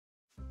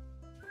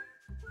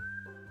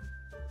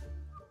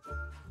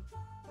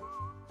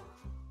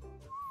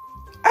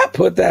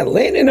Put that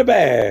Lent in a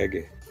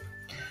bag.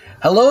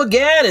 Hello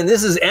again, and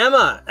this is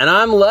Emma, and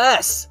I'm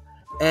Les.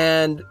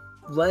 And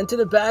Lent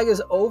in a bag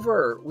is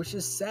over, which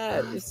is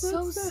sad. It's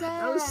so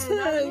sad. I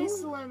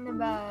miss Lent in a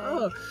bag.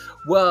 Oh.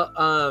 Well,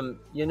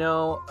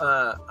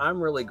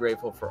 I'm really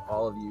grateful for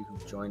all of you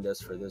who've joined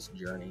us for this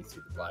journey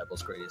through the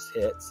Bible's greatest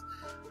hits.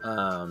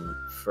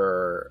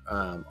 For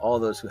all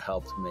those who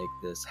helped make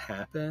this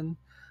happen.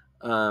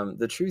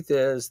 The truth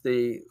is,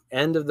 the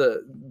end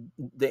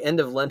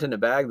of Lent in a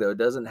bag, though,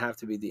 doesn't have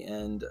to be the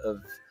end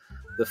of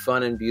the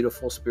fun and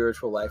beautiful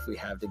spiritual life we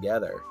have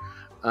together.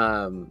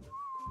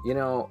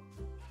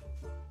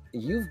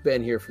 You've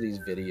been here for these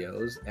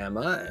videos,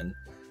 Emma, and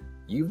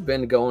you've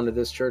been going to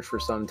this church for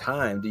some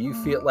time. Do you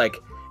feel like,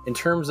 in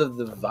terms of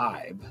the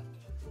vibe,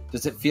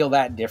 does it feel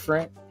that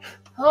different?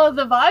 Oh,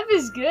 the vibe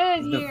is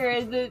good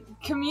here. The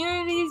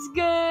community's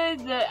good.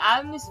 The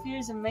atmosphere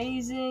is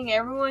amazing.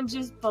 Everyone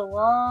just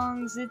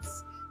belongs. The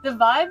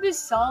vibe is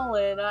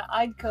solid.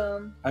 I'd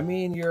come. I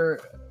mean,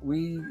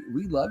 we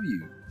love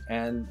you.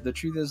 And the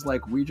truth is,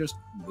 like, we're just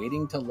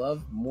waiting to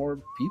love more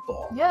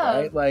people. Yeah.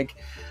 Right? Like,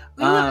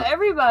 we love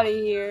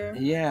everybody here.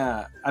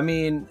 Yeah. I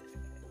mean,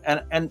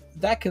 and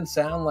that can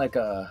sound like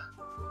an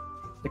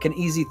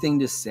easy thing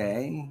to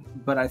say,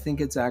 but I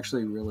think it's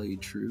actually really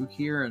true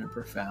here in a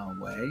profound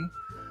way.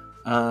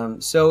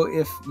 So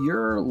if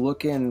you're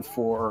looking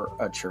for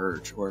a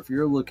church, or if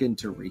you're looking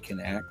to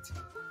reconnect,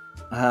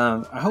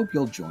 I hope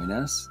you'll join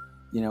us.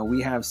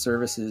 We have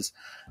services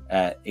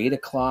at 8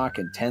 o'clock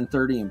and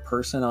 10:30 in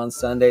person on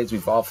Sundays.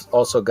 We've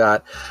also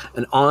got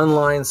an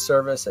online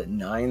service at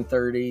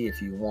 9:30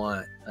 if you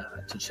want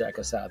to check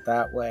us out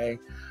that way.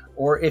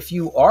 Or if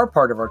you are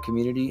part of our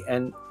community,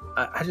 and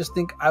I just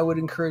think I would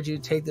encourage you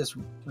to take this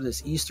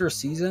Easter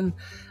season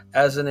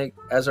as a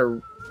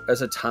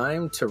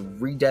time to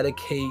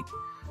rededicate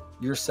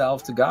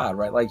yourself to God,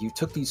 right? Like, you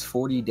took these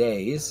 40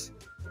 days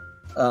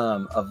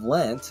of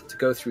Lent to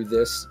go through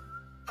this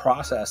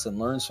process and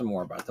learn some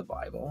more about the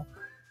Bible.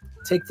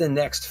 Take the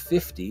next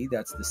 50,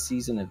 that's the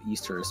season of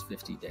Easter, is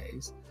 50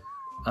 days,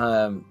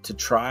 to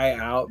try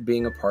out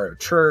being a part of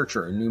church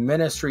or a new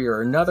ministry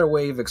or another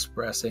way of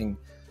expressing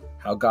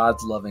how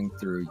God's loving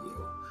through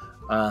you.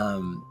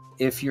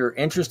 If you're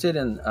interested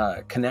in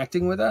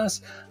connecting with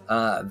us,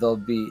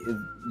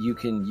 you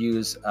can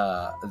use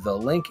the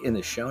link in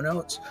the show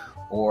notes,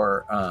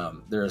 or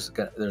there's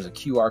a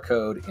QR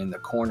code in the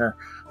corner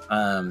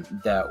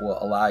that will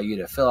allow you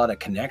to fill out a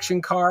connection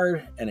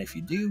card. And if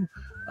you do,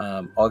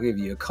 I'll give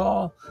you a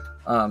call,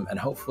 and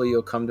hopefully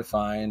you'll come to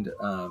find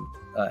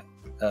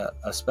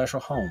a special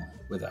home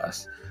with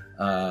us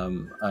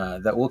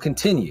that will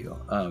continue.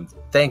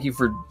 Thank you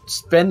for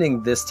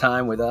spending this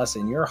time with us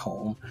in your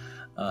home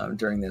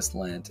during this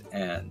Lent,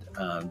 and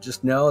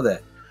just know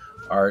that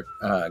our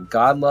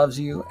God loves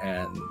you,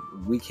 and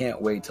we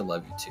can't wait to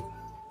love you too.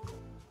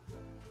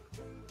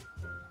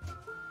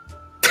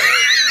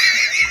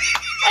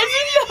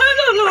 I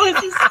don't know what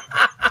to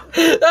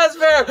say. That's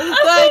fair.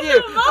 Thank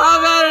you.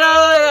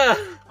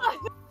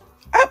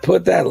 I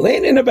put that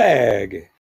Lent in a bag.